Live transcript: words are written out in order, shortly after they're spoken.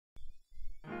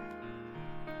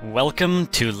Welcome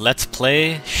to Let's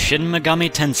Play Shin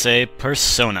Megami Tensei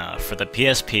Persona for the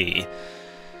PSP.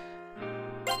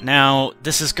 Now,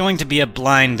 this is going to be a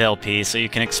blind LP, so you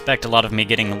can expect a lot of me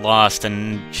getting lost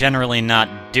and generally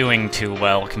not doing too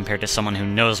well compared to someone who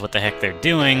knows what the heck they're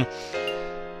doing,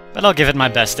 but I'll give it my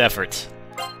best effort.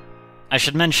 I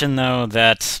should mention, though,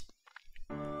 that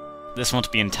this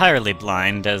won't be entirely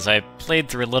blind, as I played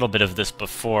through a little bit of this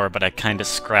before, but I kinda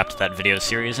scrapped that video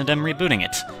series and am rebooting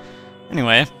it.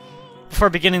 Anyway, before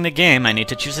beginning the game, I need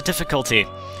to choose a difficulty.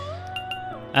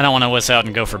 I don't want to wuss out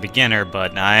and go for beginner,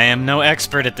 but I am no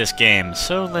expert at this game,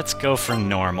 so let's go for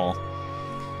normal.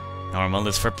 Normal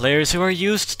is for players who are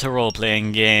used to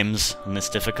role-playing games. In this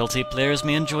difficulty, players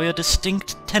may enjoy a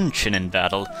distinct tension in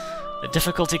battle. The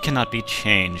difficulty cannot be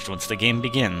changed once the game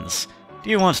begins. Do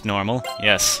you want normal?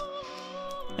 Yes.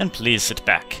 Then please sit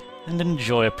back and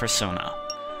enjoy Persona.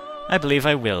 I believe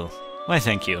I will. Why,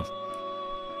 thank you.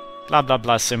 Blah blah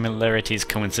blah, similarities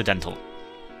coincidental.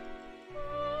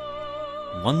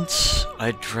 Once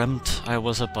I dreamt I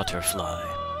was a butterfly.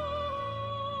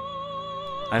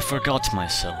 I forgot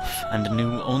myself and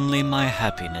knew only my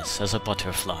happiness as a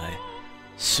butterfly.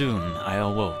 Soon I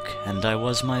awoke and I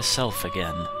was myself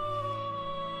again.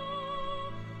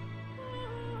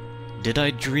 Did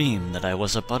I dream that I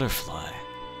was a butterfly?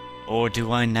 Or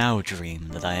do I now dream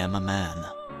that I am a man?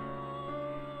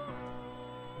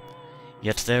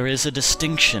 Yet there is a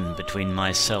distinction between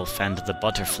myself and the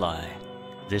butterfly.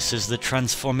 This is the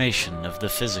transformation of the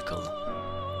physical.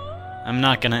 I'm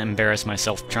not gonna embarrass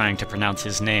myself trying to pronounce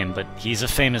his name, but he's a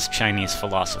famous Chinese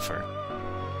philosopher.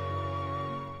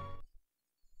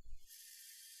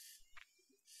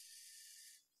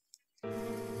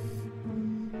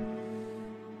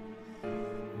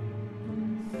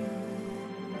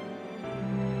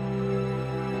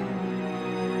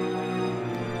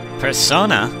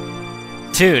 Persona?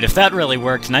 Dude, if that really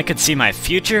worked and I could see my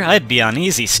future, I'd be on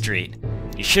Easy Street.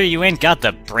 You sure you ain't got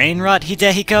the brain rot,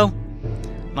 Hidehiko?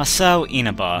 Masao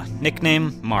Inaba,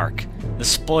 nickname Mark, the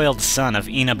spoiled son of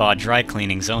Inaba Dry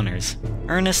Cleaning's owners.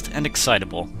 Earnest and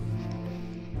excitable.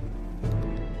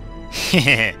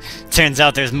 Turns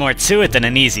out there's more to it than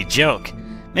an easy joke.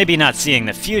 Maybe not seeing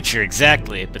the future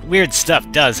exactly, but weird stuff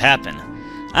does happen.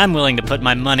 I'm willing to put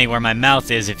my money where my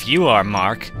mouth is if you are,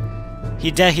 Mark.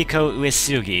 Hidehiko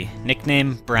Uesugi,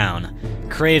 nickname Brown,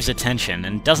 craves attention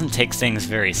and doesn't take things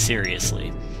very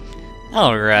seriously.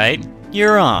 Alright,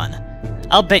 you're on.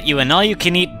 I'll bet you an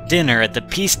all-you-can-eat dinner at the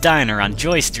Peace Diner on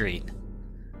Joy Street.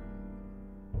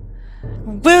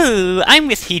 Woo! I'm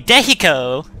with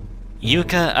Hidehiko!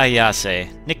 Yuka Ayase,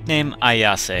 nickname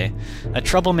Ayase, a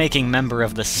troublemaking member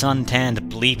of the sun-tanned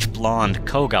bleach-blonde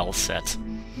Kogal set.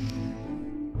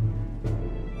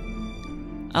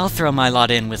 I'll throw my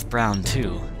lot in with Brown,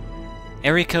 too.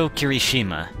 Eriko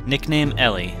Kirishima, nickname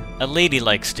Ellie, a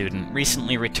ladylike student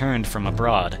recently returned from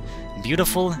abroad,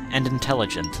 beautiful and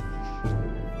intelligent.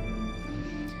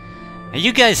 Are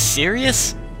you guys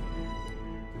serious?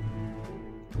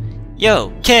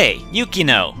 Yo, Kei,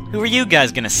 Yukino, who are you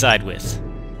guys gonna side with?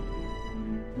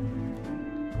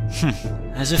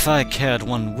 As if I cared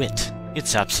one whit.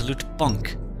 It's absolute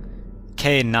bunk.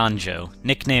 Kei Nanjo,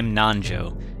 nickname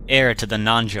Nanjo, heir to the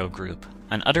Nanjo group,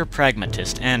 an utter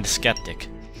pragmatist and skeptic.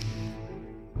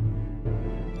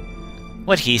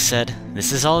 What he said,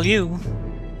 this is all you.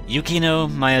 Yukino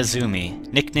Mayazumi,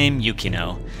 nickname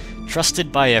Yukino,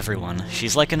 trusted by everyone.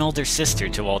 She's like an older sister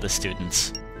to all the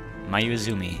students.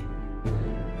 Mayuzumi.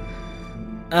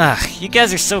 Ugh, you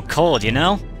guys are so cold, you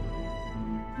know?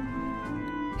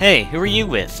 Hey, who are you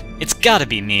with? It's gotta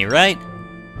be me, right?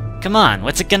 Come on,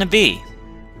 what's it gonna be?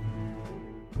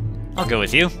 I'll go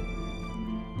with you.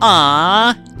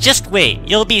 Aww, just wait,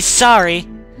 you'll be sorry.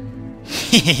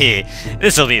 Hehehe,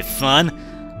 this'll be fun.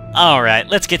 Alright,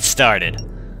 let's get started.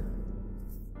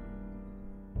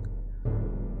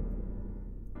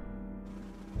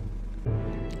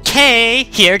 Okay,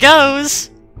 here goes!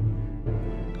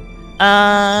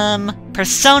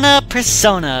 Persona,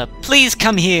 please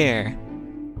come here.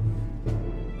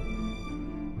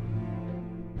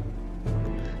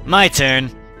 My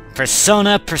turn.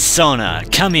 Persona,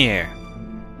 come here.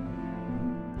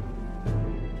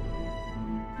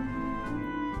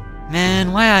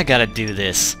 Man, why I gotta do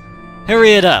this?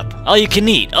 Hurry it up! All you can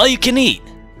eat! All you can eat!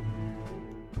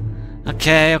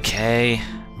 Okay.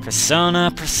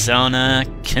 Persona,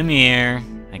 come here,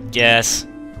 I guess.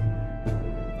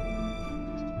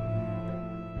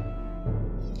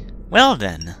 Well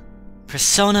then,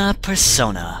 Persona,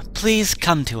 please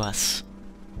come to us.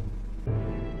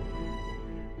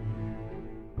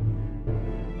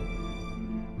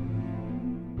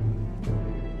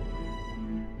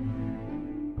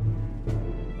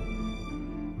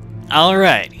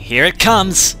 Alright, here it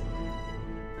comes!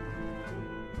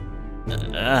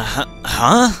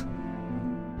 Huh?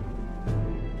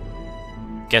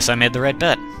 Guess I made the right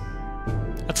bet.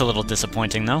 That's a little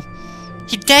disappointing, though.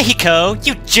 Hidehiko,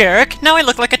 you jerk! Now I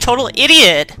look like a total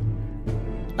idiot!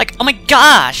 Like, oh my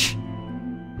gosh!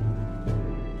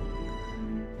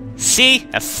 See?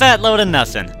 A fat load of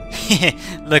nothing.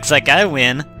 Looks like I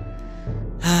win.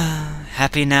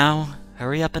 Happy now?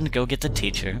 Hurry up and go get the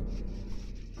teacher.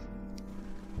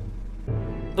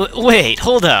 Wait,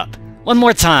 hold up. One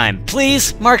more time,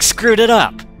 please? Mark screwed it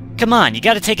up. Come on, you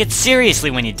gotta take it seriously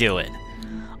when you do it.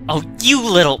 Oh, you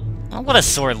little... What a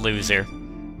sore loser.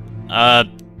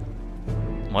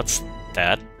 What's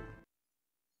that?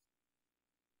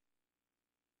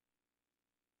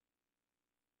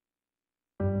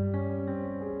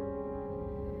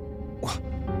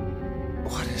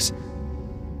 What is...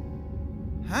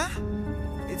 Huh?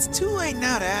 It's too late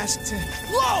now to ask to...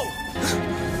 Whoa!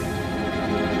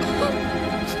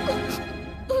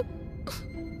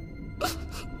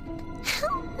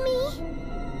 Help me.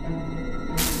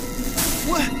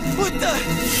 What the...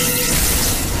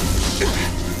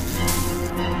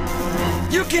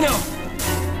 Yukino!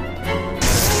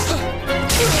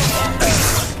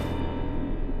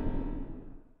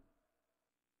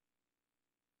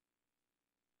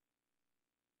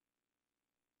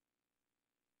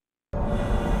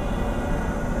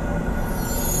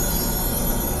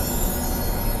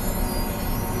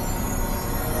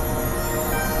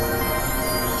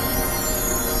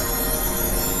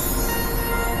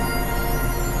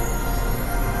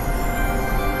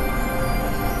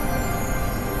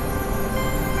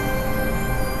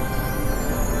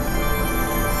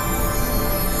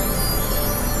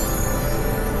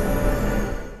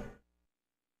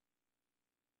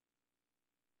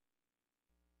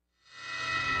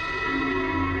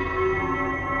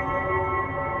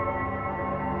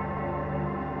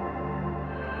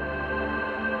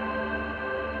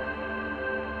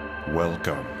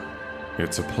 Welcome.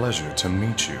 It's a pleasure to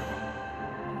meet you.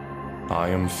 I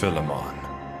am Philemon,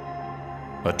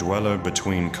 a dweller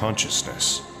between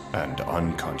consciousness and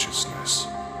unconsciousness.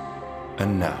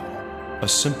 And now, a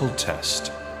simple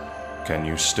test. Can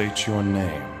you state your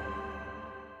name?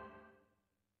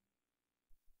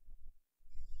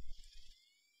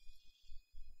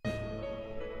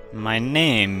 My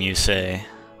name, you say?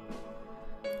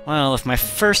 Well, if my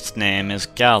first name is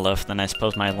Galuf, then I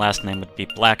suppose my last name would be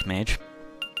Black Mage.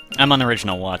 I'm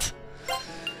unoriginal what?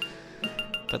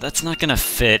 But that's not gonna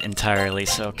fit entirely,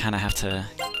 so kinda have to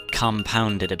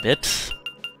compound it a bit.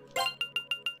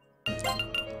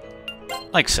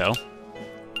 Like so.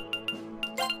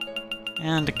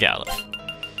 And a Galuf.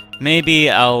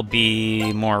 Maybe I'll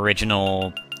be more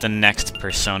original the next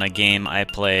Persona game I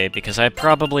play, because I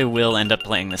probably will end up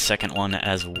playing the second one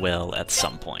as well at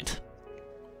some point.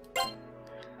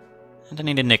 And I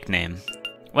need a nickname.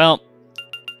 Well,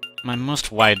 my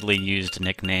most widely used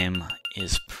nickname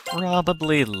is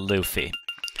probably Luffy.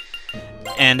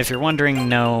 And if you're wondering,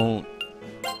 no,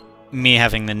 me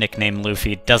having the nickname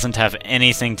Luffy doesn't have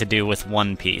anything to do with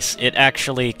One Piece. It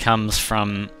actually comes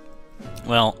from,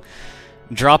 well,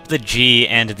 drop the G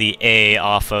and the A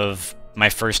off of my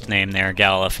first name there,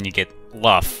 Galuf, and you get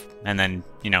Luff, and then,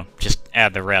 you know, just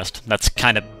add the rest. That's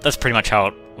pretty much how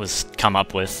it was come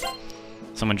up with.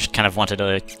 Someone just kind of wanted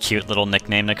a cute little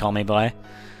nickname to call me by.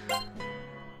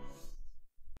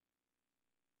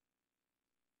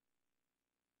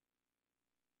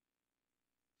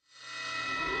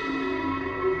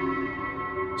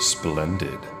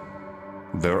 Splendid.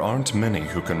 There aren't many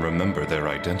who can remember their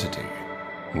identity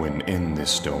when in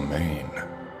this domain.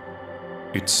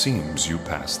 It seems you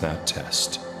passed that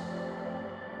test.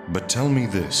 But tell me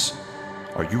this,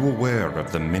 are you aware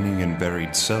of the many and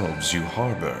varied selves you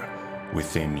harbor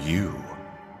within you?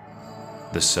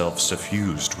 The self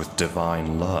suffused with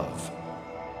divine love.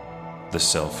 The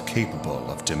self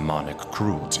capable of demonic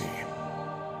cruelty.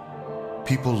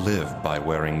 People live by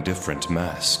wearing different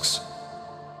masks.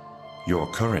 Your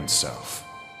current self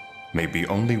may be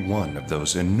only one of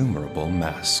those innumerable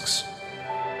masks.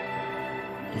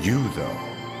 You, though,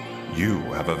 you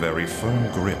have a very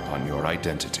firm grip on your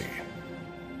identity.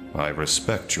 I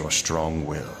respect your strong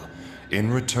will.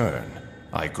 In return,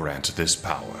 I grant this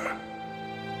power.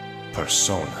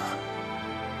 Persona.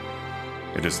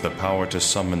 It is the power to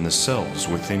summon the selves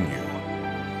within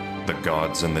you, the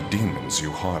gods and the demons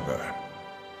you harbor.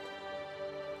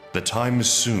 The time is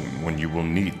soon when you will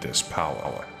need this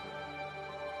power.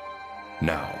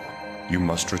 Now, you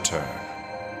must return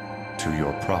to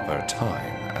your proper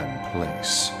time and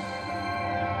place.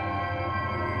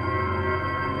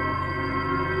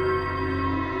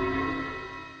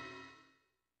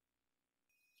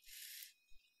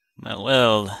 Well,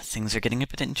 well, things are getting a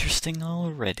bit interesting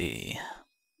already.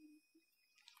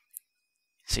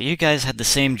 So you guys had the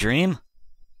same dream?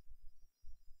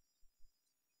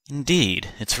 Indeed,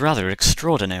 it's rather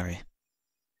extraordinary.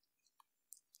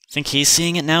 Think he's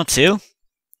seeing it now, too?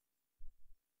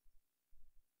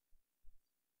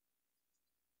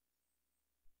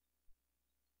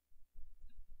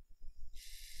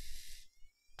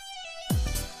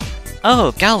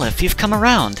 Oh, Galuf, you've come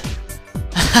around.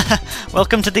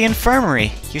 Welcome to the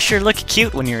infirmary. You sure look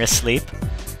cute when you're asleep.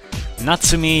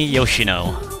 Natsumi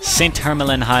Yoshino, St.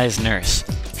 Hermelin High's nurse.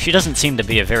 She doesn't seem to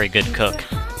be a very good cook.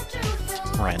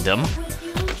 Random.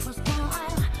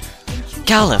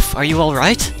 Galuf, are you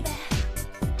alright?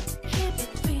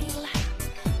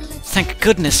 Thank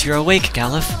goodness you're awake,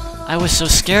 Galuf. I was so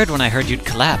scared when I heard you'd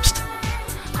collapsed.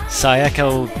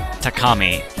 Saeko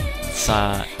Takami.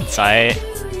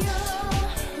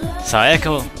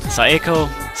 Saeko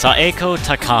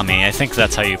Takami, I think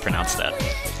that's how you pronounce that.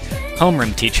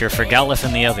 Homeroom teacher for Galuf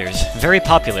and the others. Very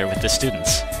popular with the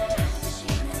students.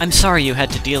 I'm sorry you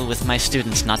had to deal with my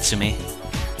students, Natsumi.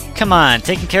 Come on,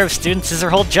 taking care of students is her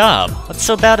whole job. What's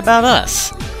so bad about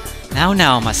us?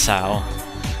 Now, Masao.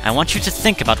 I want you to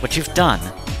think about what you've done.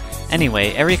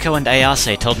 Anyway, Eriko and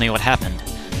Ayase told me what happened.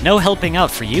 No helping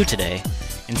out for you today.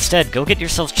 Instead, go get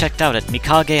yourself checked out at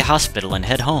Mikage Hospital and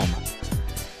head home.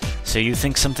 So you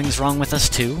think something's wrong with us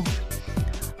too?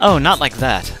 Oh, not like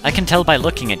that. I can tell by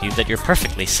looking at you that you're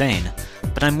perfectly sane.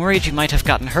 But I'm worried you might have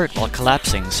gotten hurt while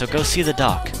collapsing, so go see the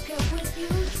doc.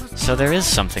 So there is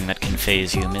something that can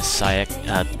phase you, Saeko.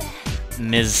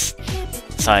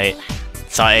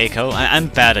 I'm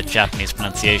bad at Japanese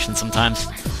pronunciation sometimes.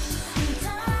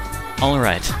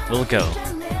 Alright, we'll go.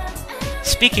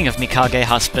 Speaking of Mikage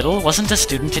Hospital, wasn't a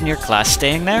student in your class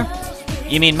staying there?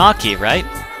 You mean Maki, right?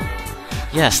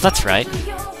 Yes, that's right.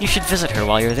 You should visit her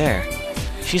while you're there.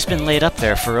 She's been laid up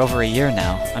there for over a year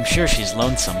now. I'm sure she's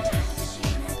lonesome.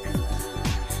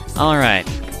 Alright.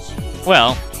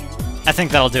 Well, I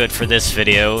think that'll do it for this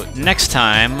video. Next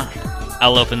time,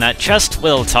 I'll open that chest,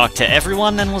 we'll talk to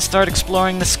everyone, and we'll start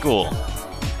exploring the school.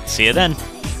 See you then.